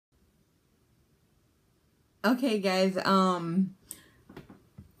Okay, guys, I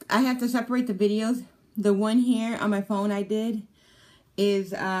have to separate the videos. The one here on my phone I did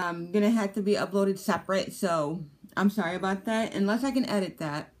is gonna have to be uploaded separate, so I'm sorry about that, unless I can edit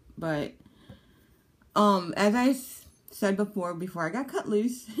that. But as I said before I got cut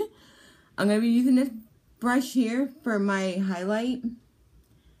loose, I'm gonna be using this brush here for my highlight,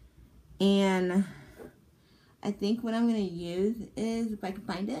 and I think what I'm gonna use is, if I can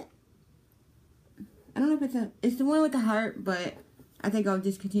find it, I don't know if it's the one with the heart, but I think I'll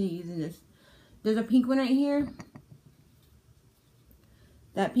just continue using this. There's a pink one right here.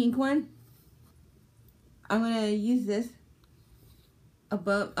 That pink one. I'm going to use this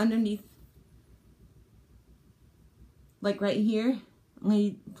underneath, like right here. I'm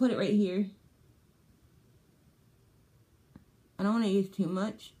going to put it right here. I don't want to use too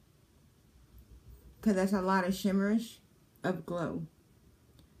much, because that's a lot of shimmers of glow.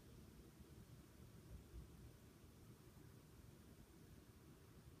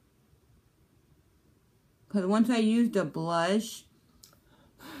 Because once I use the blush,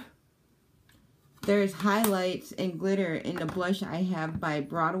 there's highlights and glitter in the blush I have by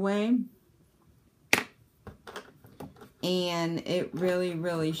Broadway. And it really,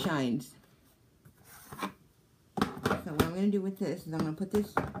 really shines. So what I'm going to do with this is I'm going to put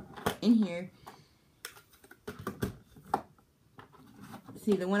this in here.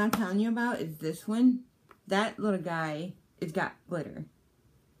 See, the one I'm telling you about is this one. That little guy has got glitter.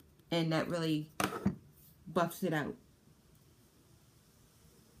 And that really buffs it out.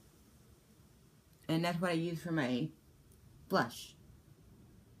 And that's what I use for my blush.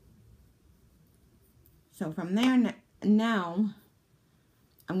 So from there, now,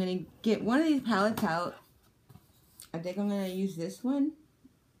 I'm going to get one of these palettes out. I think I'm going to use this one.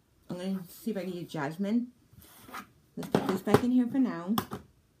 I'm going to see if I can use Jasmine. Let's put this back in here for now.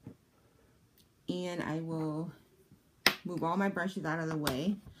 And I will move all my brushes out of the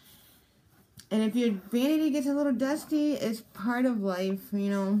way. And if your vanity gets a little dusty, it's part of life, you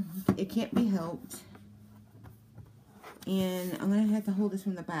know. It can't be helped. And I'm going to have to hold this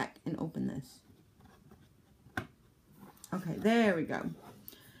from the back and open this. Okay, there we go.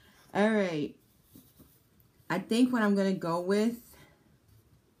 Alright. I think what I'm going to go with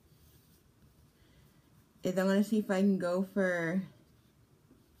is I'm going to see if I can go for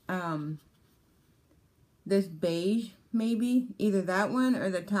this beige, maybe. Either that one or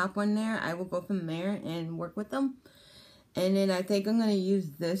the top one there. I will go from there and work with them. And then I think I'm going to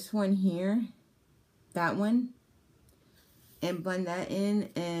use this one here. That one. And blend that in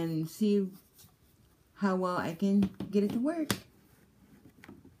and see how well I can get it to work.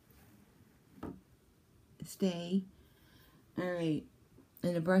 Stay. Alright.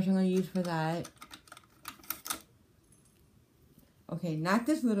 And the brush I'm going to use for that. Okay, not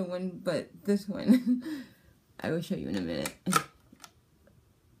this little one, but this one. I will show you in a minute.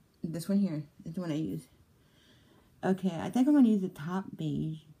 This one here is the one I use. Okay, I think I'm going to use the top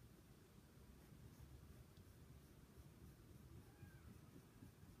beige.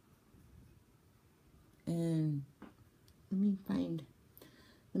 And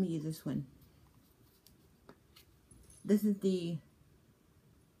let me use this one. This is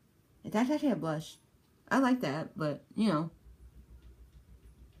it's actually a blush. I like that, but, you know.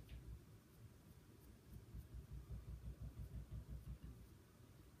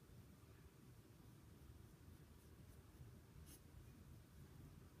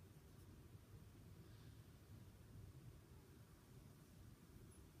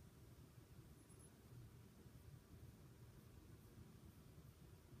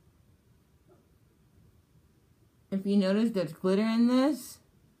 If you notice, there's glitter in this.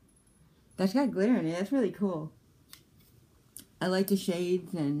 That's got glitter in it. That's really cool. I like the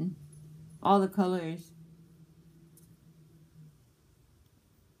shades and all the colors.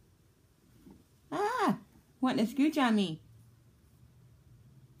 Ah! Wanting to scooch on me.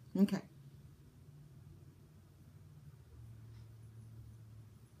 Okay.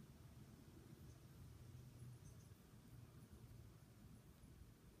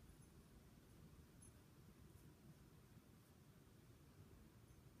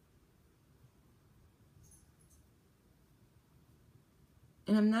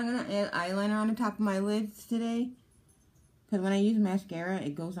 And I'm not going to add eyeliner on the top of my lids today. Because when I use mascara,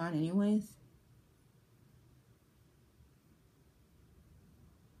 it goes on anyways.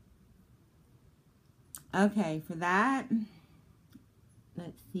 Okay, for that,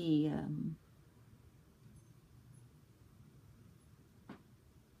 let's see.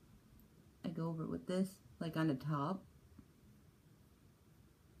 I go over it with this, like on the top.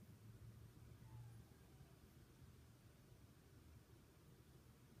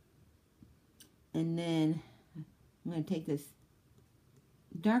 And then I'm going to take this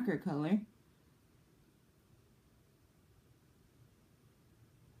darker color.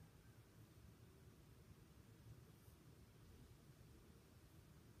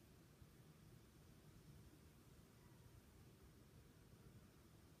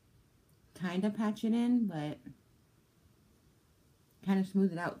 Kind of patch it in, but kind of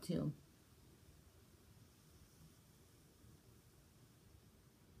smooth it out too.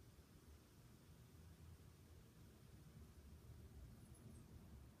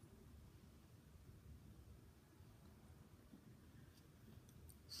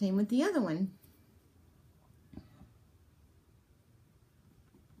 Same with the other one.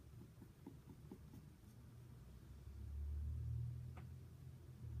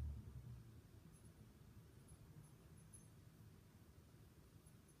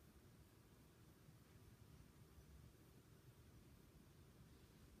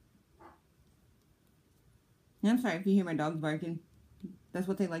 I'm sorry if you hear my dogs barking. That's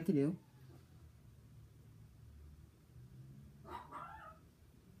what they like to do.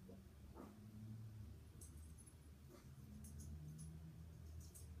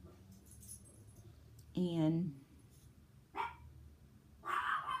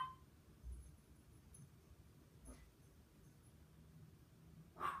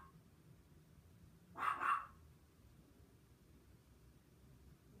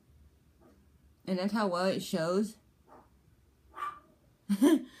 And that's how well it shows.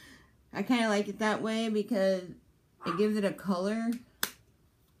 I kind of like it that way because it gives it a color.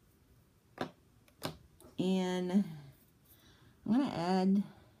 And I'm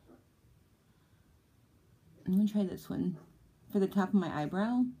going to try this one for the top of my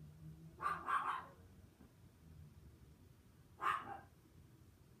eyebrow.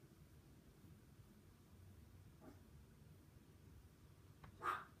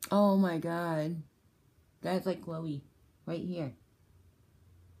 Oh my god. That's like glowy right here.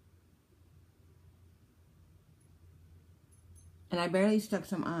 And I barely stuck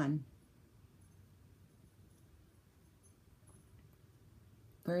some on.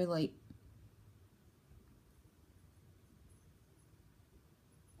 Very light.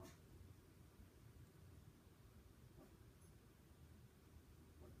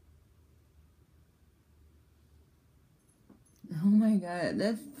 Oh my god,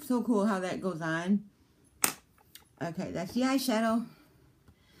 that's so cool how that goes on. Okay, that's the eyeshadow.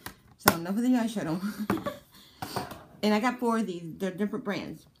 So enough of the eyeshadow. And I got 4 of these. They're different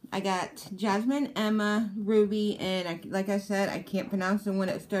brands. I got Jasmine, Emma, Ruby, and like I said, I can't pronounce the one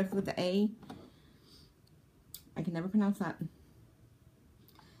that starts with the A. I can never pronounce that.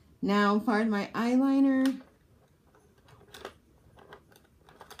 Now, as far as my eyeliner,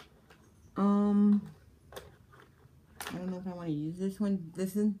 I don't know if I want to use this one.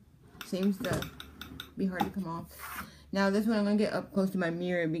 This one seems to be hard to come off. Now, this one I'm going to get up close to my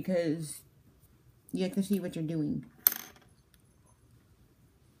mirror because you have to see what you're doing.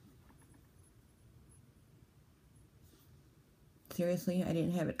 Seriously, I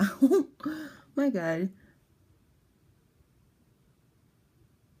didn't have it out. My god.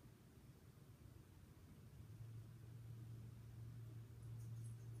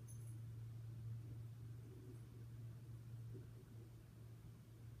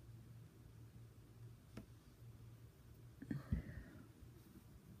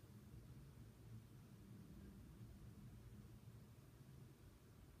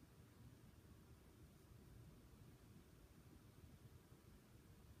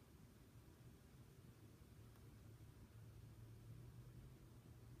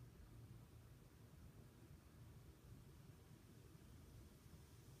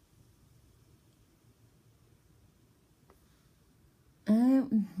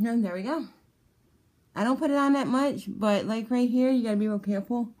 No, there we go. I don't put it on that much, but like right here, you gotta be real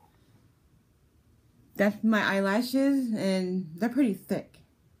careful. That's my eyelashes, and they're pretty thick.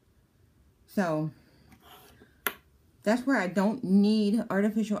 So, that's where I don't need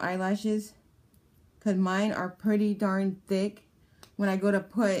artificial eyelashes, because mine are pretty darn thick. When I go to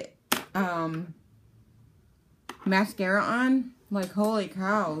put mascara on, like holy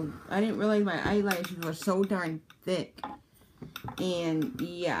cow, I didn't realize my eyelashes were so darn thick. And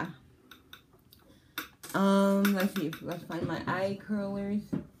yeah. Let's see. Let's find my eye curlers.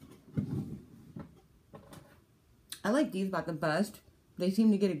 I like these about the bust. They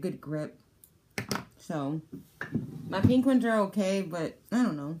seem to get a good grip. So, my pink ones are okay, but I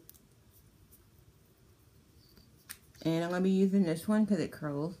don't know. And I'm going to be using this one because it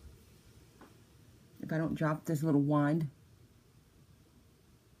curls. If I don't drop this little wand.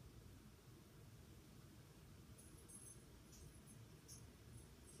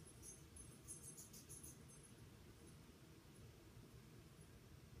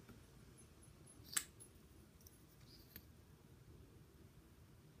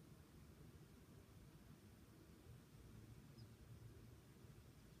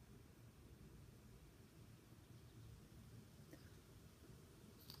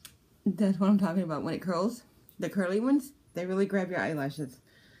 That's what I'm talking about. When it curls, the curly ones, they really grab your eyelashes.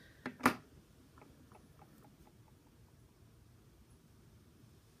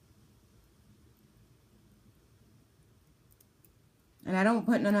 And I don't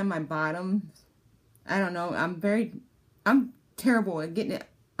put none on my bottom. I don't know. I'm terrible at getting it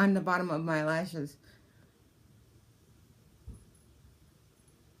on the bottom of my lashes.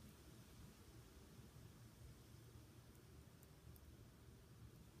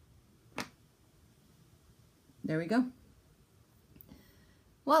 There we go.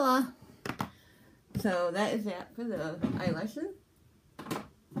 Voila. So that is that for the eyelashes.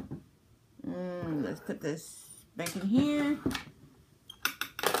 Let's put this back in here.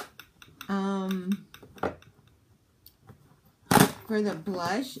 For the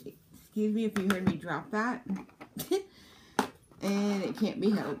blush, excuse me if you heard me drop that. And it can't be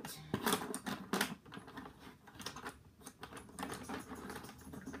helped.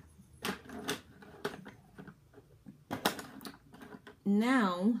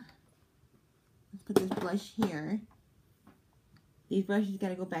 Now, let's put this blush here. These brushes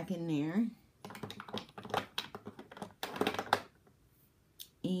gotta go back in there.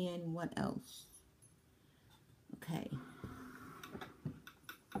 And what else? Okay.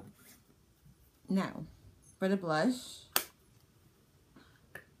 Now, for the blush.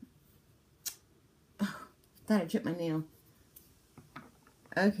 Oh, thought I chipped my nail.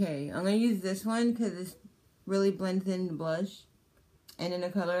 Okay, I'm going to use this one because this really blends in the blush. And then the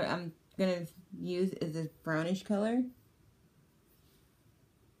color I'm going to use is this brownish color.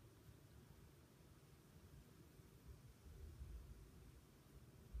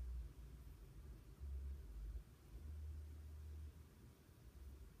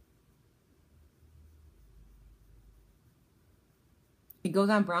 It goes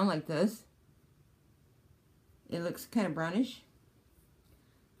on brown like this. It looks kind of brownish.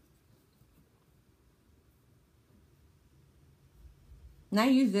 And I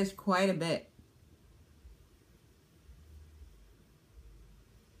use this quite a bit.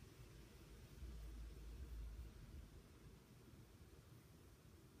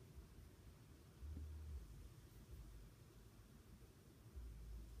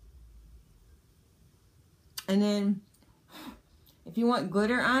 And then, if you want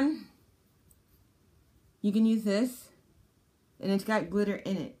glitter on, you can use this. And it's got glitter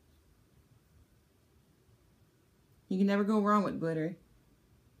in it. You can never go wrong with glitter.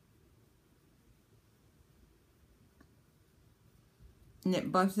 And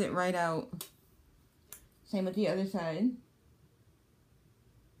it buffs it right out. Same with the other side.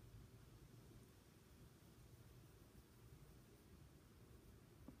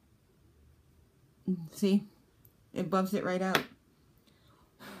 See? It buffs it right out.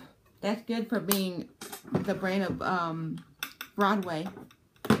 That's good for being the brand of Broadway.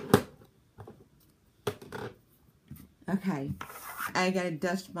 Okay. I gotta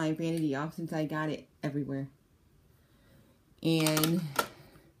dust my vanity off since I got it everywhere. And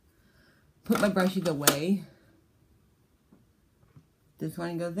put my brushes away. This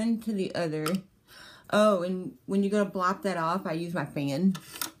one goes into the other. Oh, and when you go to blop that off, I use my fan.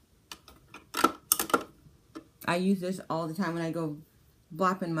 I use this all the time when I go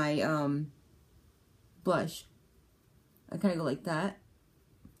blopping my blush. I kind of go like that.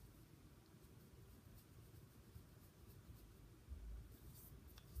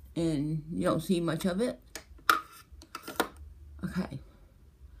 And you don't see much of it. Okay.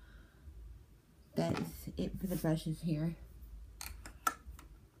 That is it for the brushes here.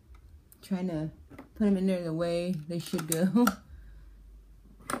 Trying to put them in there the way they should go.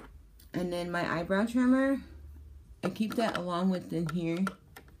 And then my eyebrow trimmer, I keep that along with in here.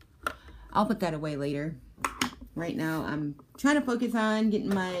 I'll put that away later. Right now, I'm trying to focus on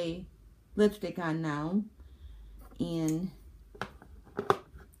getting my lipstick on now. And,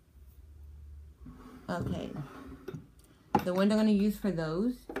 okay. The one I'm going to use for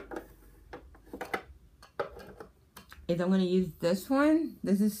those is I'm going to use this one.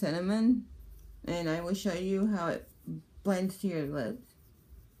 This is Cinnamon. And I will show you how it blends to your lips.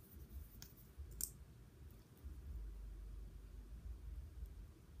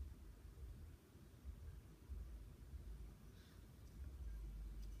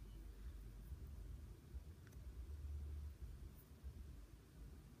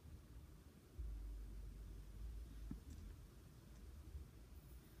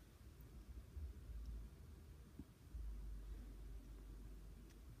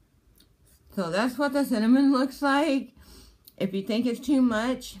 So that's what the cinnamon looks like. If you think it's too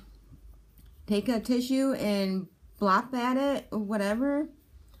much, take a tissue and blop at it or whatever.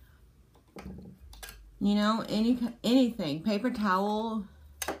 You know, anything. Paper towel.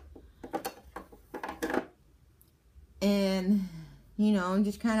 and, you know,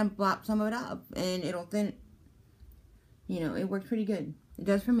 just kind of blop some of it up, and it'll thin, you know, it works pretty good. It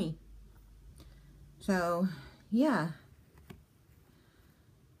does for me. So, yeah.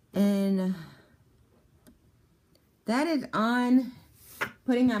 And that is on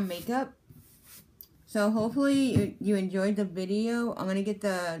putting on makeup. So hopefully you enjoyed the video. I'm going to get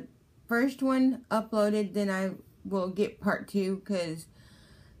the first one uploaded, then I will get part 2, because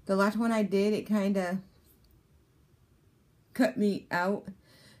the last one I did, it kind of cut me out.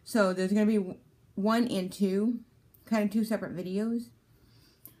 So there's going to be 1 and 2, kind of 2 separate videos.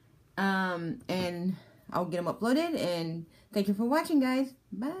 And I'll get them uploaded, and thank you for watching, guys.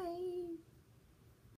 Bye.